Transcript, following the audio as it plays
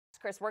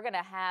Chris, we're going to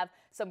have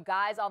some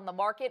guys on the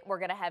market. We're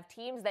going to have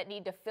teams that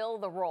need to fill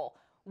the role.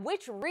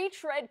 Which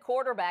retread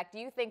quarterback do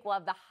you think will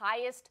have the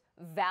highest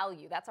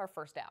value? That's our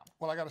first down.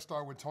 Well, I got to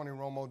start with Tony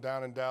Romo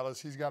down in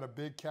Dallas. He's got a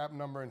big cap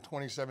number in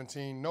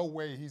 2017. No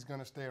way he's going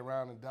to stay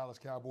around in Dallas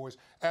Cowboys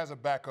as a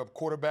backup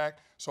quarterback.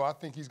 So I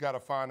think he's got to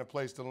find a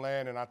place to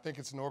land, and I think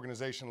it's an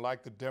organization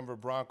like the Denver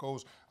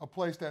Broncos, a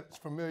place that's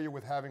familiar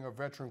with having a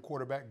veteran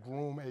quarterback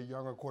groom a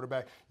younger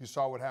quarterback. You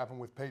saw what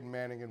happened with Peyton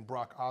Manning and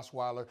Brock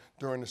Osweiler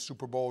during the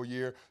Super Bowl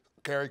year.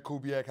 Gary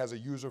Kubiak has a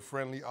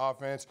user-friendly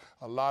offense,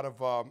 a lot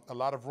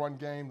of run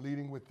game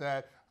leading with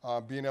that,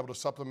 being able to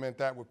supplement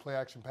that with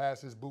play-action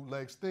passes,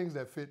 bootlegs, things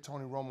that fit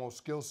Tony Romo's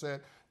skill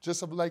set.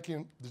 Just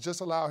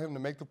allow him to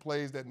make the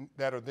plays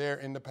that are there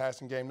in the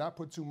passing game, not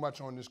put too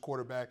much on this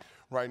quarterback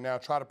right now,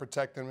 try to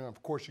protect him. And,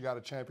 of course, you got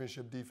a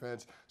championship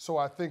defense. So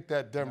I think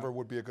that Denver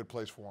would be a good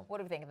place for him. What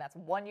do we think? That's a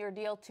 1-year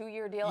deal,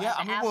 2-year deal? Yeah,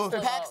 I mean, well,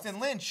 if Paxton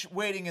Lynch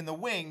waiting in the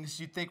wings,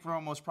 you'd think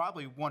Romo's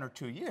probably 1 or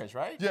 2 years,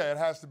 right? Yeah, it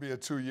has to be a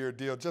 2-year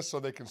deal just so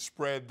they can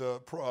spread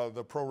the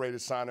prorated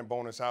signing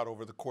bonus out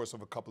over the course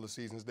of a couple of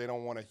seasons. They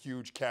don't want a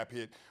huge cap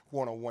hit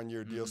on a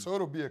 1-year deal. So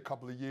it'll be a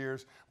couple of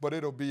years, but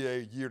it'll be a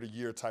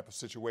year-to-year type of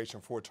situation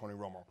for Tony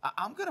Romo.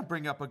 I'm going to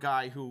bring up a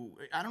guy who,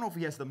 I don't know if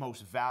he has the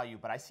most value,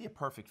 but I see a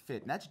perfect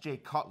fit, and that's Jay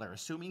Cutler.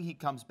 Assuming he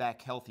comes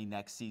back healthy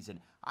next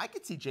season, I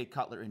could see Jay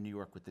Cutler in New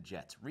York with the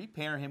Jets.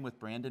 Repair him with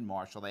Brandon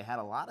Marshall. They had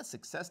a lot of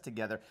success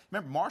together.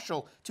 Remember,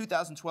 Marshall,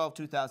 2012,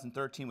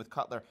 2013 with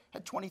Cutler,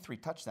 had 23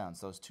 touchdowns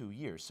those 2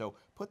 years. So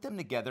put them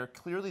together.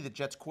 Clearly, the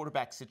Jets'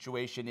 quarterback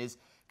situation is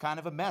kind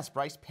of a mess.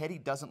 Bryce Petty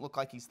doesn't look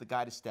like he's the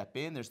guy to step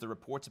in. There's the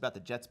reports about the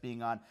Jets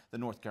being on the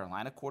North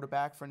Carolina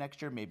quarterback for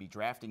next year, maybe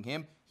drafting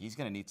him. He's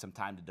going to need some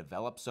time to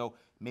develop. So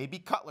maybe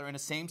Cutler in the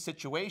same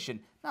situation,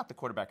 not the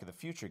quarterback of the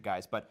future,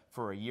 guys, but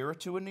for a year or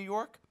two in New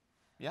York,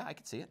 yeah, I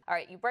could see it. All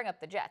right, you bring up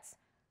the Jets.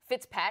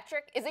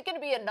 Fitzpatrick, is it going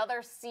to be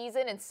another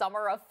season in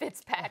summer of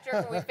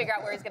Fitzpatrick when we figure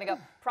out where he's going to go?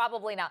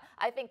 Probably not.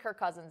 I think Kirk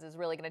Cousins is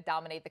really going to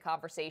dominate the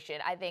conversation.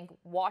 I think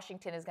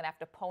Washington is going to have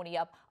to pony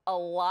up a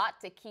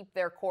lot to keep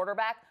their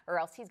quarterback, or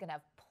else he's going to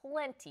have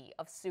plenty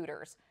of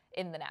suitors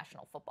in the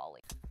National Football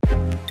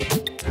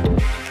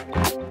League.